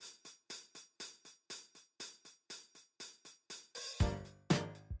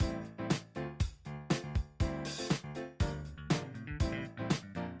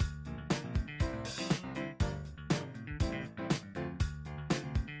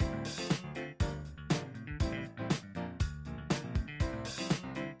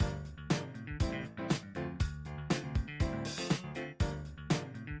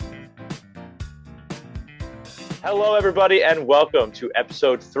Hello, everybody, and welcome to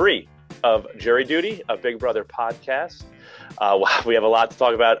episode 3 of Jury Duty, a Big Brother podcast. Wow, we have a lot to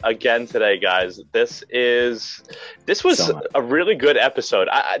talk about again today, guys. This was a really good episode.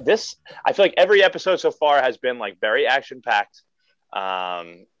 I feel like every episode so far has been like very action packed,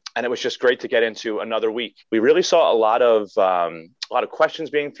 and it was just great to get into another week. We really saw a lot of questions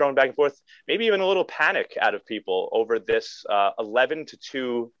being thrown back and forth, maybe even a little panic out of people over this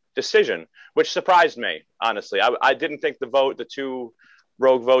 11-2 decision, which surprised me, honestly. I didn't think the 2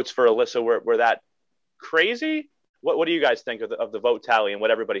 rogue votes for Alyssa were that crazy. What do you guys think of the vote tally and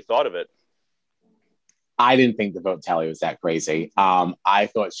what everybody thought of it? I didn't think the vote tally was that crazy. I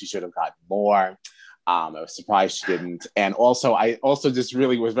thought she should have gotten more. I was surprised she didn't. And also, I just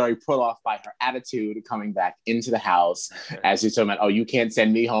really was very put off by her attitude coming back into the house as she's talking about, oh, you can't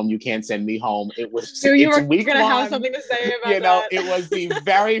send me home. You can't send me home. It was so you were going to have something to say about that. It was the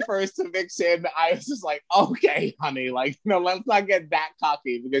very first eviction. I was just like, okay, honey, let's not get that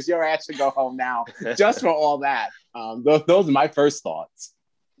cocky because your ass should go home now just for all that. Those are my first thoughts.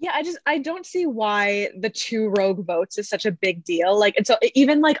 Yeah, I don't see why the 2 rogue votes is such a big deal. And so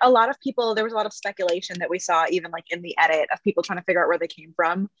even a lot of people, there was a lot of speculation that we saw even in the edit of people trying to figure out where they came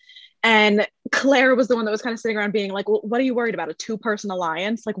from. And Claire was the one that was kind of sitting around being like, well, what are you worried about? A 2-person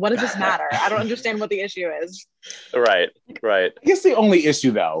alliance? What does this matter? I don't understand what the issue is. Right. I guess the only issue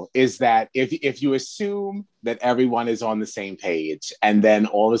though is that if you assume that everyone is on the same page and then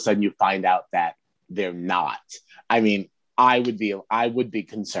all of a sudden you find out that they're not, I would be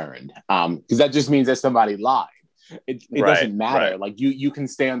concerned because that just means that somebody lied. It doesn't matter. Right. You can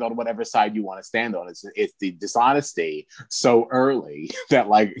stand on whatever side you want to stand on. It's the dishonesty so early that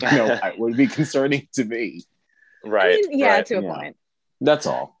it would be concerning to me. Right. To a point. That's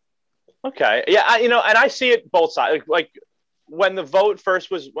all. Okay. Yeah. And I see it both sides. When the vote first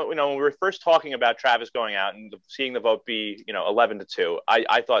was, when we were first talking about Travis going out and seeing the vote be, 11-2,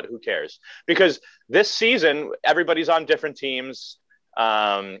 I thought, who cares? Because this season, everybody's on different teams.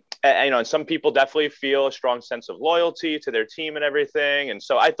 And some people definitely feel a strong sense of loyalty to their team and everything. And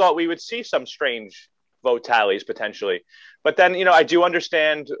so I thought we would see some strange vote tallies potentially. But then, I do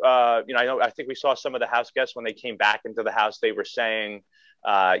understand, I think we saw some of the house guests when they came back into the house, they were saying,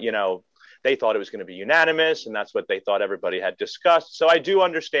 they thought it was going to be unanimous, and that's what they thought everybody had discussed. So I do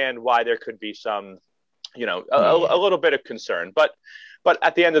understand why there could be some, a little bit of concern. But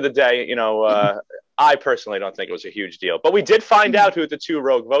at the end of the day, I personally don't think it was a huge deal. But we did find out who the 2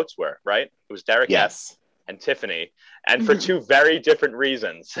 rogue votes were, right? It was Derek F. and Tiffany, and for 2 very different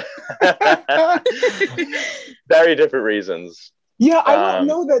reasons. Very different reasons. Yeah, I don't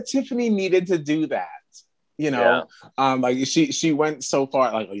know that Tiffany needed to do that. She went so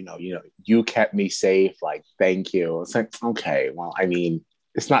far, you kept me safe, thank you. It's okay, well,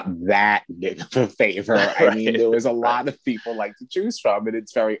 it's not that big of a favor. Right. There was a lot of people to choose from, and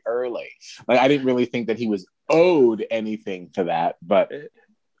it's very early. I didn't really think that he was owed anything for that, but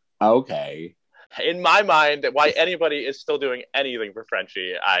okay. In my mind, why anybody is still doing anything for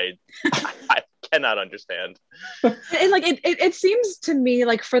Frenchie, I cannot understand. And it seems to me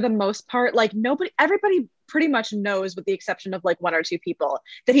for the most part, everybody pretty much knows, with the exception of 1 or 2 people,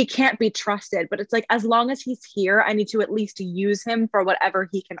 that he can't be trusted. But it's as long as he's here, I need to at least use him for whatever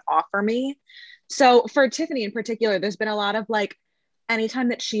he can offer me. So for Tiffany in particular, there's been a lot of anytime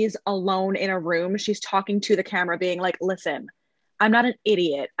that she's alone in a room, she's talking to the camera being listen, I'm not an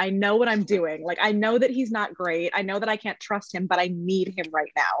idiot. I know what I'm doing. I know that he's not great. I know that I can't trust him, but I need him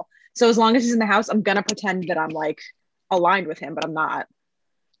right now. So as long as he's in the house, I'm going to pretend that I'm aligned with him, but I'm not.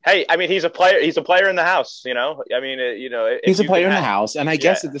 Hey, he's a player. He's a player in the house, he's a player in the house. And I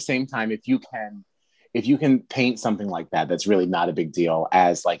guess at the same time, if you can paint something like that, that's really not a big deal,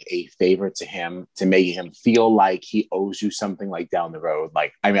 as a favor to him, to make him feel like he owes you something down the road.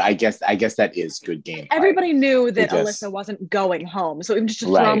 I guess that is good game. Everybody knew that Alyssa wasn't going home. So even just to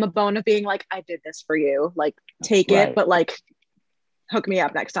throw him a bone of being I did this for you, take it, but hook me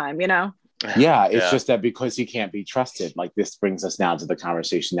up next time, Yeah, it's just that because he can't be trusted. This brings us now to the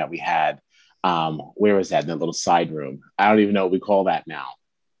conversation that we had. Where was that? In the little side room? I don't even know what we call that now.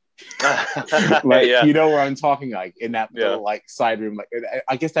 You know where I'm talking, in that little side room.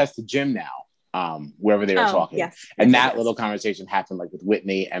 I guess that's the gym now. Wherever they were talking. Yes. And that little conversation happened with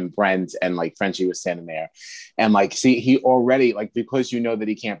Whitney and Brent, and Frenchie was standing there. And see, he already because you know that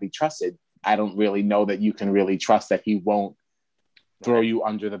he can't be trusted, I don't really know that you can really trust that he won't throw you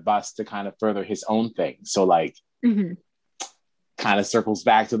under the bus to kind of further his own thing. So kind of circles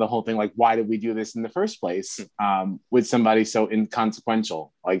back to the whole thing, why did we do this in the first place with somebody so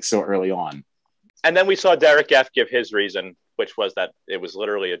inconsequential, so early on? And then we saw Derek F give his reason, which was that it was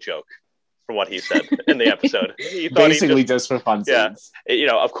literally a joke from what he said in the episode. He thought basically just for fun. Yeah. You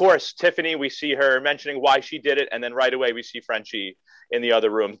know, of course, Tiffany, we see her mentioning why she did it. And then right away we see Frenchie in the other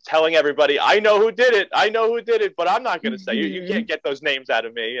room telling everybody, I know who did it. I know who did it, but I'm not going to say you can't get those names out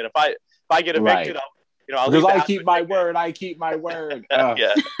of me. And if I get evicted, I'll because I keep my word. I keep my word.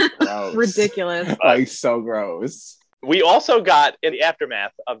 Yeah. Gross. Ridiculous. Like so gross. We also got in the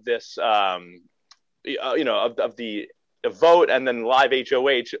aftermath of this, you know, of the vote and then live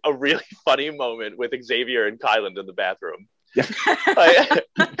HOH, a really funny moment with Xavier and Kylan in the bathroom.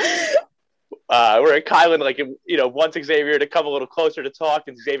 Where Kylan, like, you know, wants Xavier to come a little closer to talk,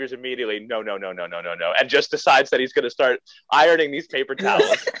 and Xavier's immediately no, and just decides that he's going to start ironing these paper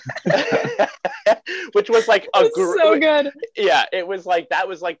towels, which was like so good. Yeah, it was like that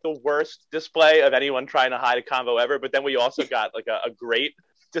was like the worst display of anyone trying to hide a convo ever. But then we also got like a great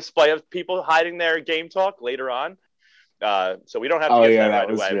display of people hiding their game talk later on. So we don't have to get that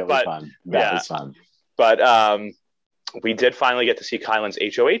right away. Really but fun. That was fun. But we did finally get to see Kylan's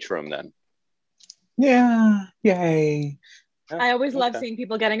HOH room then. Yeah, yay. I always love seeing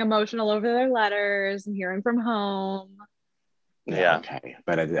people getting emotional over their letters and hearing from home. Yeah. Okay,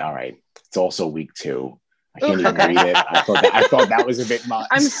 but all right. It's also week 2. I can't even read it. I thought that was a bit much.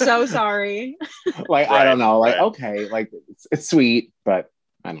 I'm so sorry. Like, right, I don't know. Like, okay, like it's sweet, but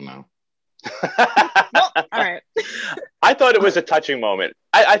I don't know. Well, all right. I thought it was a touching moment.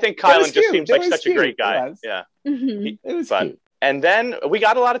 I think Kylan just seems like such a great guy. Yeah. Mm-hmm. It was cute. And then we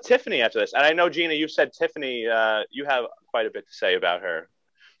got a lot of Tiffany after this. And I know, Gina, you've said Tiffany, you have quite a bit to say about her.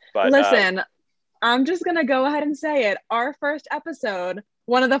 But listen, I'm just going to go ahead and say it. Our first episode,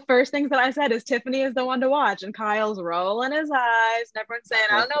 one of the first things that I said is Tiffany is the one to watch. And Kyle's rolling his eyes. And everyone's saying,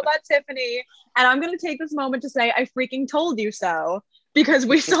 I don't know about Tiffany. And I'm going to take this moment to say, I freaking told you so. Because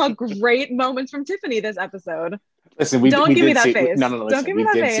we saw great moments from Tiffany this episode. Listen, don't give me that face. No, listen, don't give me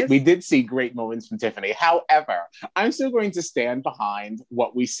that face. We did see great moments from Tiffany. However, I'm still going to stand behind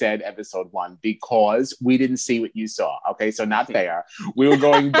what we said episode 1 because we didn't see what you saw. Okay, so not fair. We were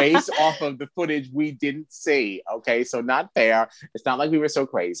going based off of the footage we didn't see. Okay, so not fair. It's not like we were so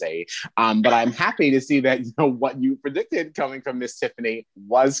crazy. But I'm happy to see that what you predicted coming from Miss Tiffany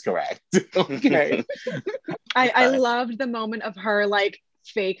was correct. Okay. I loved the moment of her like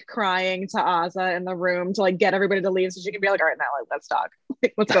fake crying to Azza in the room to like get everybody to leave so she can be like, all right, now like, let's talk.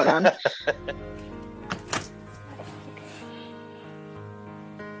 Like, what's going on? It's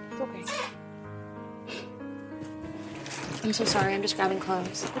okay. I'm so sorry. I'm just grabbing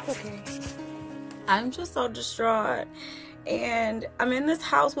clothes. It's okay. I'm just so distraught. And I'm in this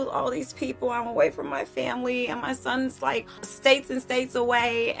house with all these people. I'm away from my family, and my son's like states and states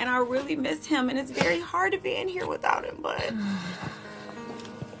away, and I really miss him, and it's very hard to be in here without him, but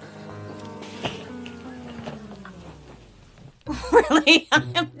really,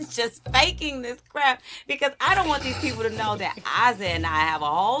 I'm just faking this crap because I don't want these people to know that Azza and I have a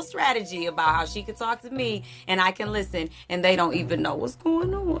whole strategy about how she can talk to me and I can listen, and they don't even know what's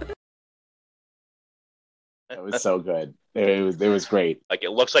going on. It was so good. It was great. Like,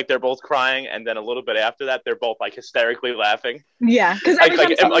 it looks like they're both crying, and then a little bit after that, they're both like hysterically laughing. Yeah, because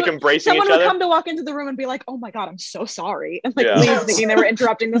like embracing each other. Someone would come to walk into the room and be like, "Oh my god, I'm so sorry," and like leave thinking they were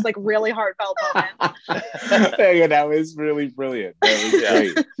interrupting this like really heartfelt moment. Yeah, that was really brilliant. That was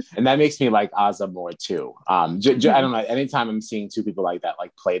great, and that makes me like Azza more too. I don't know. Anytime I'm seeing two people like that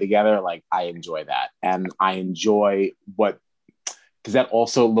like play together, like I enjoy that, and I enjoy because that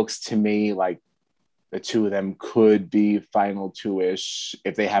also looks to me like the two of them could be final two-ish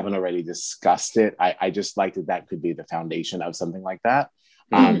if they haven't already discussed it. I just like that could be the foundation of something like that,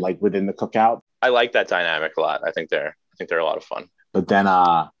 like within the cookout. I like that dynamic a lot. I think they're a lot of fun. But then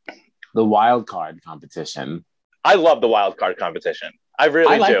the wild card competition. I love the wild card competition. I really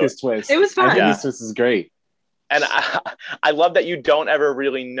do. I like this twist. It was fun. I think this twist is great. And I love that you don't ever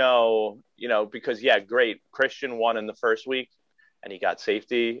really know, because great. Christian won in the first week and he got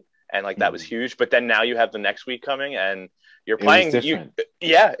safety. And like that was huge, but then now you have the next week coming, and you're playing.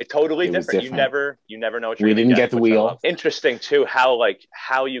 It's totally different. You never know what you're. We didn't get the wheel. Interesting too,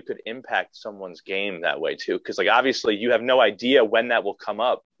 how you could impact someone's game that way too, because like obviously you have no idea when that will come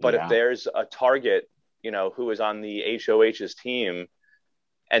up. But if there's a target, who is on the HOH's team,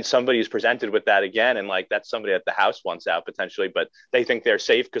 and somebody is presented with that again, and like that's somebody that the house wants out potentially, but they think they're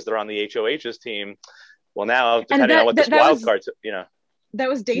safe because they're on the HOH's team. Well, now depending on what this wild card, That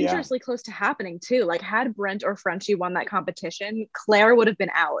was dangerously close to happening too. Like had Brent or Frenchie won that competition, Claire would have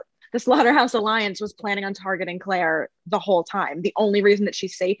been out. The Slaughterhouse Alliance was planning on targeting Claire the whole time. The only reason that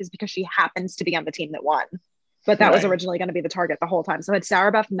she's safe is because she happens to be on the team that won. But that was originally going to be the target the whole time. So had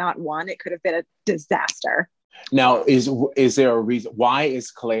Sarah Beth not won, it could have been a disaster. Now, is there a reason why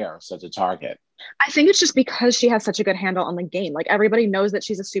is Claire such a target? I think it's just because she has such a good handle on the game. Like everybody knows that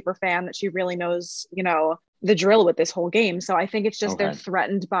she's a super fan, that she really knows, the drill with this whole game. So I think it's just they're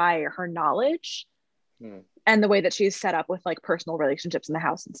threatened by her knowledge and the way that she's set up with like personal relationships in the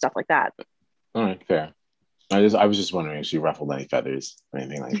house and stuff like that. All right, fair. I was just wondering if she ruffled any feathers or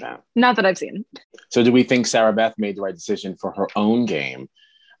anything like that. Not that I've seen. So do we think Sarah Beth made the right decision for her own game,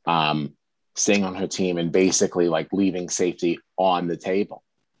 staying on her team and basically like leaving safety on the table?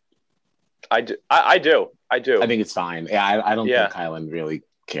 I do. I do. I think it's fine. Yeah, I don't think Kylan really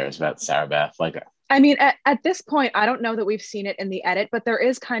cares about Sarah Beth. Like, I mean, at this point, I don't know that we've seen it in the edit, but there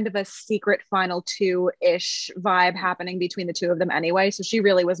is kind of a secret final two-ish vibe happening between the two of them anyway. So she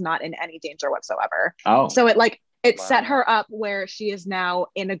really was not in any danger whatsoever. Oh, so it set her up where she is now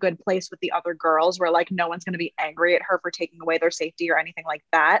in a good place with the other girls, where like no one's going to be angry at her for taking away their safety or anything like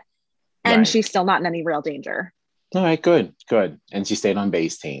that, and she's still not in any real danger. All right, good, and she stayed on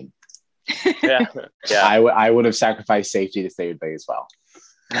Bay's team. Yeah. I would have sacrificed safety to stay with Bay as well.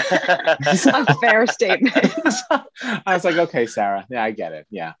 A fair statement. I was like, okay, Sarah. Yeah, I get it.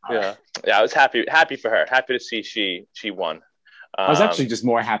 Yeah. Yeah. I was happy for her. Happy to see she won. I was actually just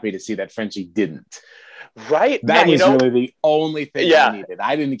more happy to see that Frenchie didn't. Right. That was really the only thing I needed.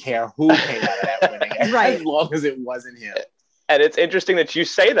 I didn't care who came out of that winning, as long as it wasn't him. And it's interesting that you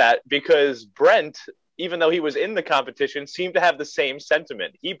say that because Brent, even though he was in the competition, seemed to have the same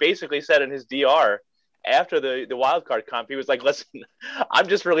sentiment. He basically said in his DR after the wildcard comp, he was like, listen, I'm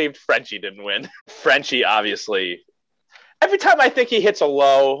just relieved Frenchie didn't win. Frenchie, obviously, every time I think he hits a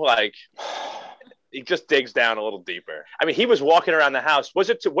low, like he just digs down a little deeper. I mean, he was walking around the house. Was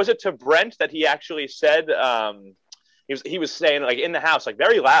it to Brent that he actually said, he was saying like in the house, like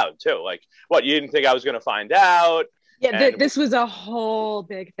very loud too. Like, what, you didn't think I was going to find out? Yeah, this was a whole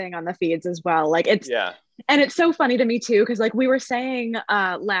big thing on the feeds as well. Like and it's so funny to me too, because like we were saying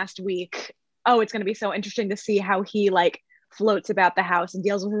last week, it's going to be so interesting to see how he like floats about the house and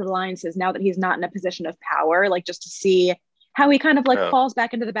deals with his alliances now that he's not in a position of power, like just to see how he kind of like falls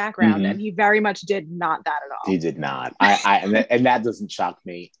back into the background. And he very much did not that at all. He did not. And that doesn't shock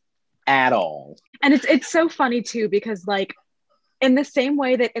me at all. And it's so funny too, because like in the same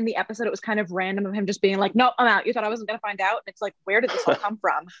way that in the episode it was kind of random of him just being like, nope, I'm out. You thought I wasn't going to find out? And it's like, where did this all come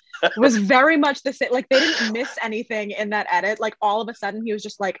from? It was very much the same. Like they didn't miss anything in that edit. Like all of a sudden he was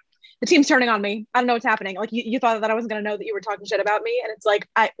just like, the team's turning on me. I don't know what's happening. Like you thought that I wasn't going to know that you were talking shit about me. And it's like,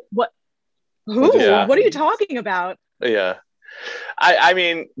 who? Yeah. What are you talking about? Yeah. I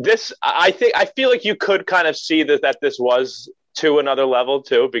mean, I feel like you could kind of see that this was to another level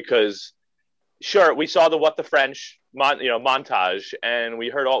too, because sure, we saw the What the French montage, and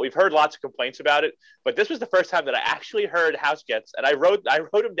we've heard lots of complaints about it, but this was the first time that I actually heard house gets, and I wrote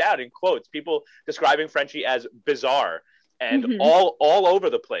them down in quotes, people describing Frenchie as bizarre and all over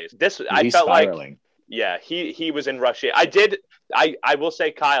the place. I felt spiraling. He was in rush. I will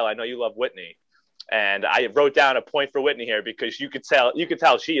say, Kyle, I know you love Whitney, and I wrote down a point for Whitney here because you could tell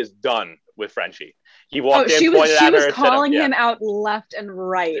she is done with Frenchie. He walked in, pointed at her, she was calling him out left and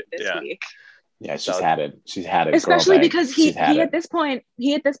right this week. Yeah, she's had it. She's had it. Especially because he at this point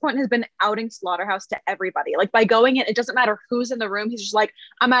has been outing Slaughterhouse to everybody. Like by going in, it doesn't matter who's in the room. He's just like,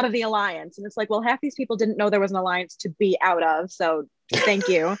 I'm out of the alliance. And it's like, well, half these people didn't know there was an alliance to be out of. So thank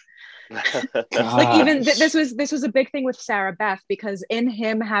you. Like even this was a big thing with Sarah Beth, because in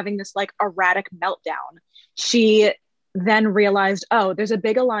him having this like erratic meltdown, she then realized, there's a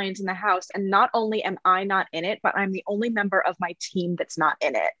big alliance in the house. And not only am I not in it, but I'm the only member of my team that's not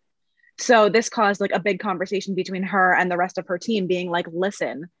in it. So this caused like a big conversation between her and the rest of her team being like,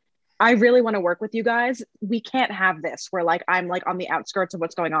 listen, I really want to work with you guys. We can't have this where like I'm like on the outskirts of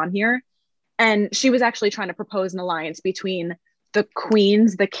what's going on here. And she was actually trying to propose an alliance between the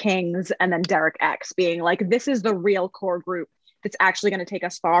queens, the kings, and then Derek X, being like, this is the real core group that's actually going to take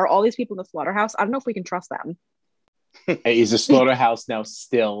us far. All these people in the slaughterhouse, I don't know if we can trust them. Is the slaughterhouse now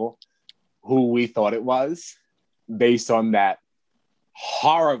still who we thought it was based on that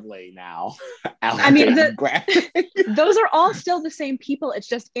horribly now? I mean, those are all still the same people. It's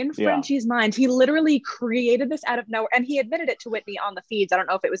just in Frenchie's mind, he literally created this out of nowhere, and he admitted it to Whitney on the feeds. I don't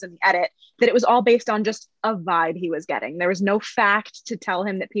know if it was in the edit, that it was all based on just a vibe he was getting. There was no fact to tell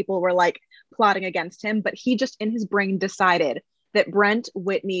him that people were like plotting against him, but he just in his brain decided that Brent,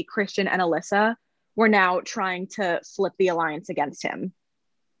 Whitney, Christian, and Alyssa were now trying to flip the alliance against him.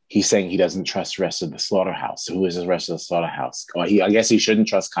 He's saying he doesn't trust the rest of the slaughterhouse. Who is the rest of the slaughterhouse? I guess he shouldn't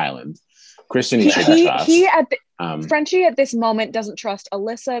trust Kylan. Christian, he shouldn't trust. Frenchie at this moment doesn't trust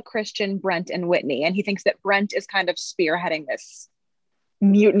Alyssa, Christian, Brent, and Whitney. And he thinks that Brent is kind of spearheading this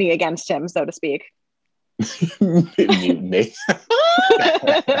mutiny against him, so to speak. Mutiny.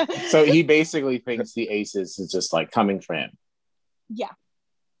 So he basically thinks the Aces is just like coming for him. Yeah.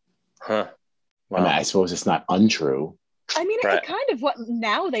 Huh. Wow. I mean, I suppose it's not untrue. I mean, Right. it kind of what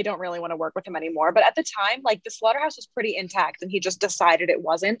now they don't really want to work with him anymore. But at the time, like the slaughterhouse was pretty intact, and he just decided it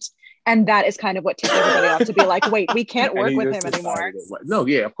wasn't. And that is kind of what tipped everybody off to be like, wait, we can't work with him anymore. No,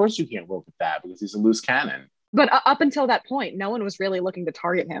 yeah, of course you can't work with that because he's a loose cannon. But up until that point, no one was really looking to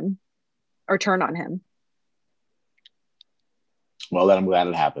target him or turn on him. Well, then I'm glad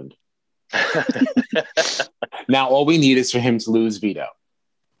it happened. Now all we need is for him to lose veto.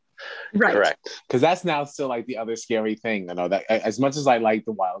 Right. Correct. Because that's now still like the other scary thing. You know, that as much as I like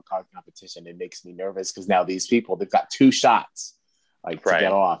the wild card competition, it makes me nervous because now these people, they've got 2 shots like to Right.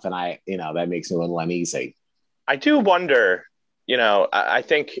 get off. And that makes me a little uneasy. I do wonder, I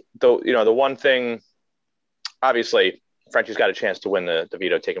think the one thing, obviously Frenchie's got a chance to win the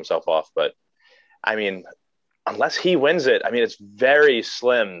veto, take himself off. But I mean, unless he wins it, I mean, it's very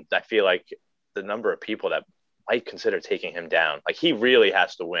slim. I feel like the number of people that might consider taking him down. Like he really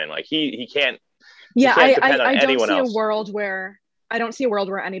has to win. Like he can't. Yeah, he can't depend on I don't anyone see else. a world where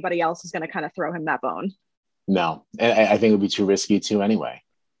anybody else is going to kind of throw him that bone. No, and I think it would be too risky too anyway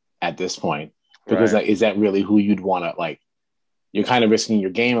at this point. Because Right. is that really who you'd want to like? You're kind of risking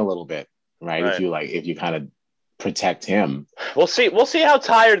your game a little bit, right? Right. If you kind of protect him. We'll see how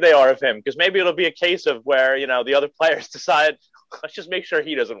tired they are of him, because maybe it'll be a case of where the other players decide, let's just make sure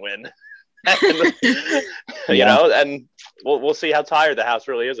he doesn't win. And we'll see how tired the house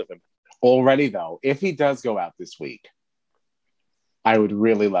really is of him. Already though, if he does go out this week, I would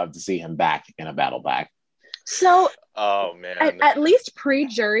really love to see him back in a battle back. So Oh man. at least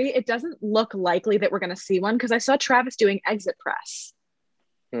pre-jury, it doesn't look likely that we're going to see one because I saw Travis doing exit press.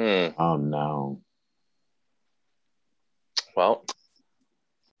 Oh no. Well,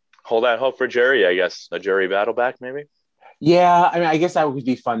 hold out hope for jury, I guess. A jury battle back, maybe? Yeah, I mean, I guess that would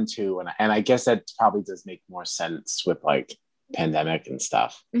be fun too, and I guess that probably does make more sense with like pandemic and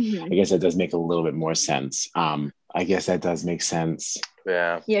stuff. Mm-hmm. I guess that does make a little bit more sense. I guess that does make sense.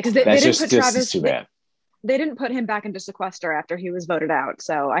 Yeah. Yeah, because they That's didn't just put this Travis. is too bad. They didn't put him back into sequester after he was voted out,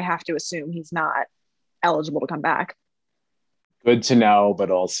 so I have to assume he's not eligible to come back. Good to know, but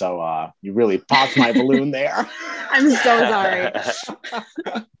also you really popped my balloon there. I'm so sorry.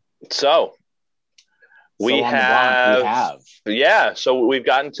 So we on the block, we have. Yeah, so we've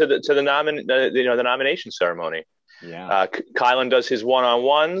gotten to the nomination ceremony. Yeah. Kylan does his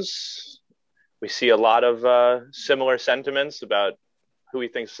one-on-ones. We see a lot of similar sentiments about who he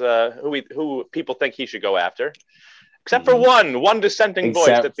thinks, who people think he should go after, except for one dissenting voice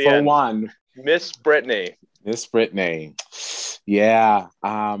at the end. One, Miss Brittany. Yeah.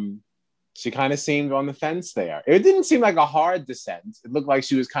 She kind of seemed on the fence there. It didn't seem like a hard dissent. It looked like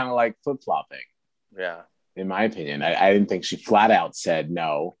she was kind of like flip-flopping. Yeah. In my opinion, I didn't think she flat out said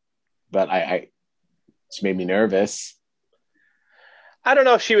no, but she made me nervous. I don't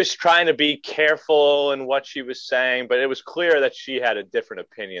know if she was trying to be careful in what she was saying, but it was clear that she had a different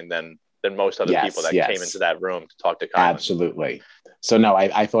opinion than most other people that came into that room to talk to Kylan. Absolutely. So no,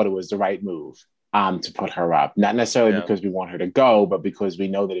 I thought it was the right move to put her up. Not necessarily because we want her to go, but because we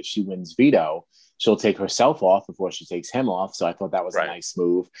know that if she wins veto, she'll take herself off before she takes him off. So I thought that was a nice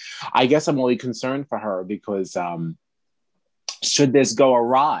move. I guess I'm only concerned for her because should this go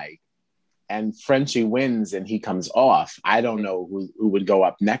awry and Frenchie wins and he comes off, I don't know who would go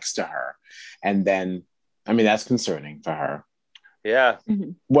up next to her. And then, I mean, that's concerning for her. Yeah.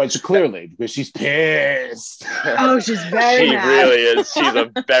 Which clearly, because she's pissed. Oh, she's very She mad. really is. She's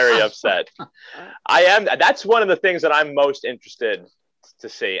very upset. That's one of the things that I'm most interested to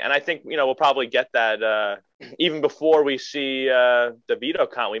see. And I think, we'll probably get that even before we see the veto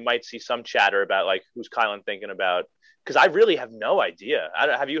count, we might see some chatter about like who's Kylan thinking about. Because I really have no idea.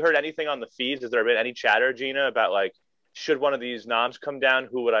 Have you heard anything on the feeds? Has there been any chatter, Gina, about like, should one of these noms come down,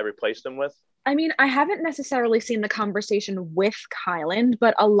 who would I replace them with? I mean, I haven't necessarily seen the conversation with Kylan,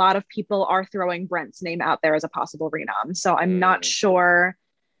 but a lot of people are throwing Brent's name out there as a possible renom. So I'm not sure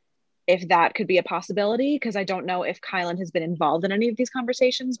if that could be a possibility, because I don't know if Kylan has been involved in any of these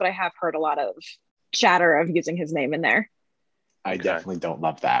conversations, but I have heard a lot of chatter of using his name in there. I definitely don't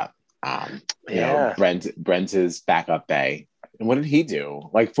love that. You know, Brent is backup bay. And what did he do?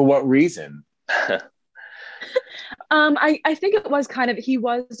 Like, for what reason? I think it was he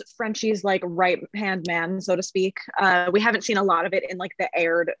was Frenchie's like right hand man, so to speak. We haven't seen a lot of it in like the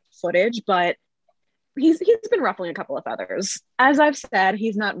aired footage, but he's been ruffling a couple of feathers. As I've said,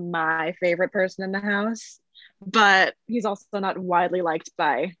 he's not my favorite person in the house, but he's also not widely liked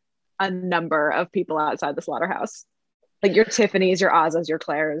by a number of people outside the slaughterhouse. Like your Tiffany's, your Oz's, your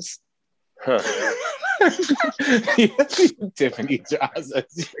Claire's. Huh. Tiffany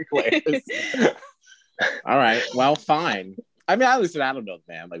trousers. All right, well, fine. I mean, listen, I don't know,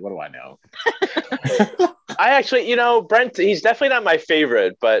 man. Like, what do I know? I actually, Brent, he's definitely not my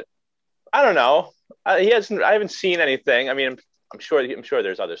favorite, but I don't know. I haven't seen anything. I mean, I'm sure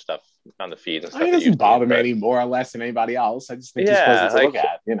there's other stuff on the feed and stuff. It doesn't bother me any more or less than anybody else. I just think he's supposed to look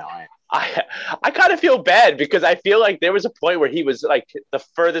at, I kind of feel bad because I feel like there was a point where he was like the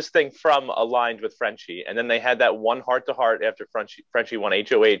furthest thing from aligned with Frenchie, and then they had that one heart-to-heart after Frenchie won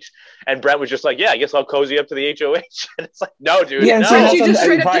HOH, and Brent was just like, "Yeah, I guess I'll cozy up to the HOH," and it's like, "No, dude, yeah, no." Frenchie just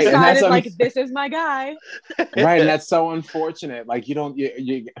straight up decided like, "This is my guy." Right, and that's so unfortunate. Like, you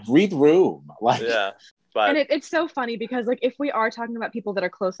read the room, like, yeah. But and it's so funny because like if we are talking about people that are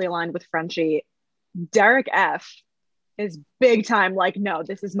closely aligned with Frenchie, Derek F is big time like, no,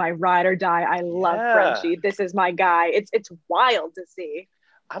 this is my ride or die. I love Frenchie. This is my guy. It's wild to see.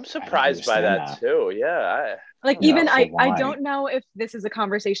 I'm surprised by that too. Yeah. I don't know if this is a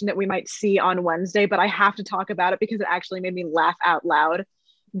conversation that we might see on Wednesday, but I have to talk about it because it actually made me laugh out loud.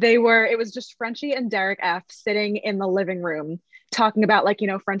 It was just Frenchie and Derek F sitting in the living room talking about like,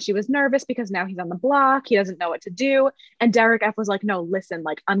 Frenchie was nervous because now he's on the block. He doesn't know what to do. And Derek F was like, no, listen,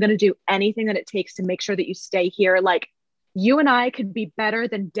 like, I'm going to do anything that it takes to make sure that you stay here. Like, you and I could be better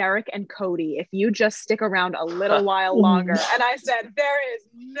than Derek and Cody if you just stick around a little while longer. And I said, there is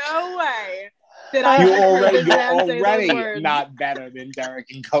no way that you're already not better than Derek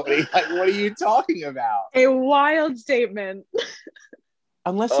and Cody. Like, what are you talking about? A wild statement.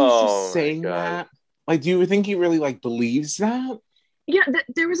 Unless he's just saying that. Like, do you think he really like believes that? Yeah,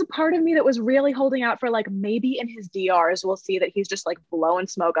 there was a part of me that was really holding out for like maybe in his DRs we'll see that he's just like blowing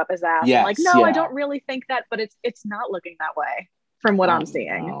smoke up his ass. Yes, like, no, I don't really think that, but it's not looking that way from what I'm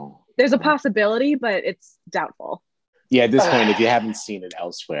seeing. No. There's a possibility, but it's doubtful. Yeah, at this point, if you haven't seen it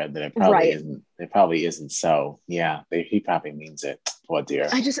elsewhere, then it probably isn't. It probably isn't so. Yeah, he probably means it. Poor dear.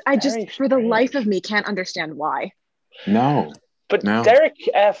 I just for the life of me can't understand why. No. But Derek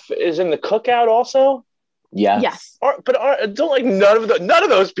F is in the cookout also. Yes. Don't like none of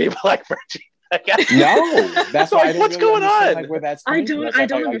those people like Frenchie. No, that's why. What's going on? Like where that's I don't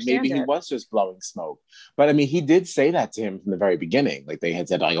understand. Maybe he was just blowing smoke, but I mean, he did say that to him from the very beginning. Like they had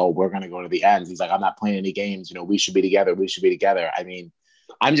said, like, "Oh, we're going to go to the ends." He's like, "I'm not playing any games. We should be together. We should be together." I mean,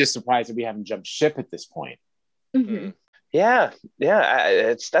 I'm just surprised that we haven't jumped ship at this point. Mm-hmm. Yeah.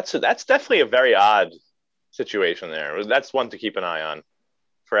 That's definitely a very odd situation there. That's one to keep an eye on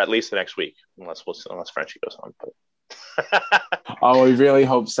for at least the next week, unless Frenchie goes on. But oh, we really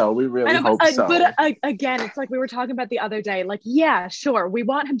hope so. We really hope so. But again, it's like we were talking about the other day. Like, yeah, sure, we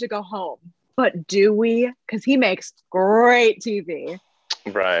want him to go home, but do we? Because he makes great TV.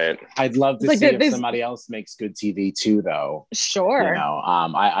 Right. I'd love to see if somebody else makes good TV too, though. Sure.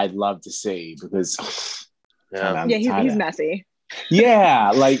 I'd love to see because he's messy.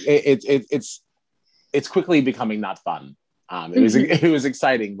 Yeah, like it's quickly becoming not fun. It was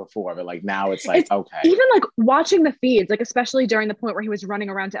exciting before, but like now it's like, okay. Even like watching the feeds, like especially during the point where he was running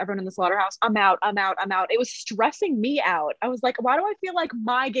around to everyone in the slaughterhouse, I'm out. It was stressing me out. I was like, why do I feel like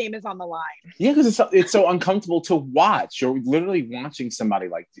my game is on the line? Yeah, because it's so uncomfortable to watch. You're literally watching somebody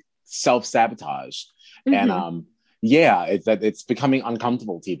like self-sabotage. Mm-hmm. And it's becoming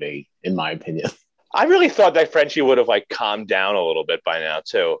uncomfortable TV, in my opinion. I really thought that Frenchie would have like calmed down a little bit by now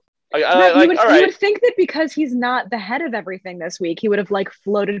too. You would think that because he's not the head of everything this week, he would have like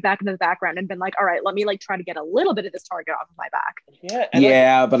floated back into the background and been like, all right, let me like try to get a little bit of this target off of my back.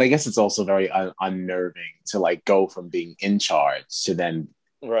 Yeah, but I guess it's also very unnerving to like go from being in charge to then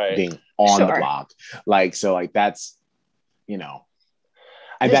being on the block. Like, so like that's,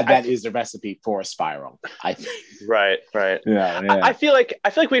 I bet that is the recipe for a spiral. I think. Right. Yeah. I feel like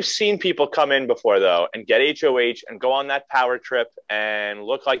we've seen people come in before though and get HOH and go on that power trip and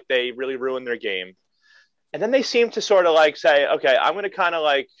look like they really ruined their game, and then they seem to sort of like say, "Okay, I'm going to kind of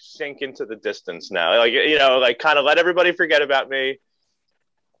like sink into the distance now, like kind of let everybody forget about me."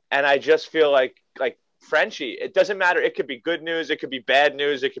 And I just feel like Frenchie, it doesn't matter. It could be good news. It could be bad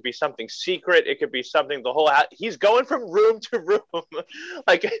news. It could be something secret. It could be something he's going from room to room.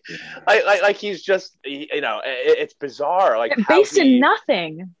 like he's just, it's bizarre. Like based in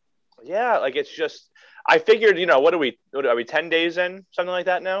nothing. Yeah. Like it's just, I figured, what are we 10 days in? Something like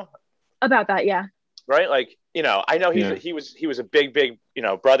that now? About that. Yeah. Right. Like, I know he was a big,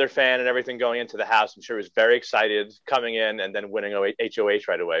 brother fan and everything going into the house. I'm sure he was very excited coming in and then winning HOH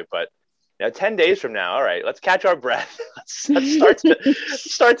right away. But 10 days from now. All right, let's catch our breath. Let's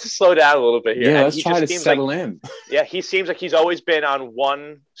start to slow down a little bit here. Yeah, And let's try to settle in. Yeah, he seems like he's always been on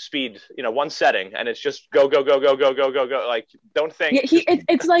one speed, one setting, and it's just go, go, go, go, go, go, go, go. Like, don't think. Yeah,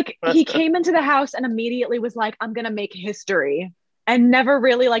 it's like he came into the house and immediately was like, I'm gonna make history, and never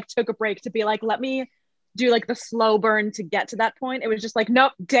really like took a break to be like, let me do like the slow burn to get to that point. It was just like,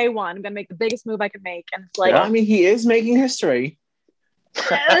 nope, day one, I'm gonna make the biggest move I can make. And it's like, well, I mean, he is making history.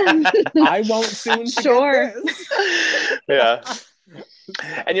 I won't soon sure. Yeah.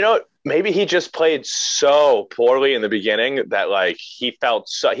 And maybe he just played so poorly in the beginning that like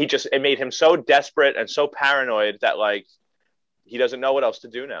it made him so desperate and so paranoid that like he doesn't know what else to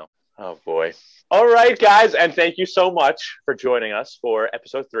do now. Oh boy. All right, guys, and thank you so much for joining us for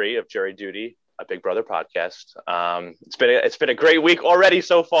episode 3 of Jury Duty, a Big Brother podcast. It's been a great week already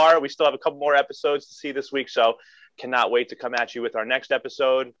so far. We still have a couple more episodes to see this week, so cannot wait to come at you with our next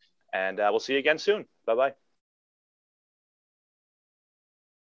episode, and we'll see you again soon. Bye-bye.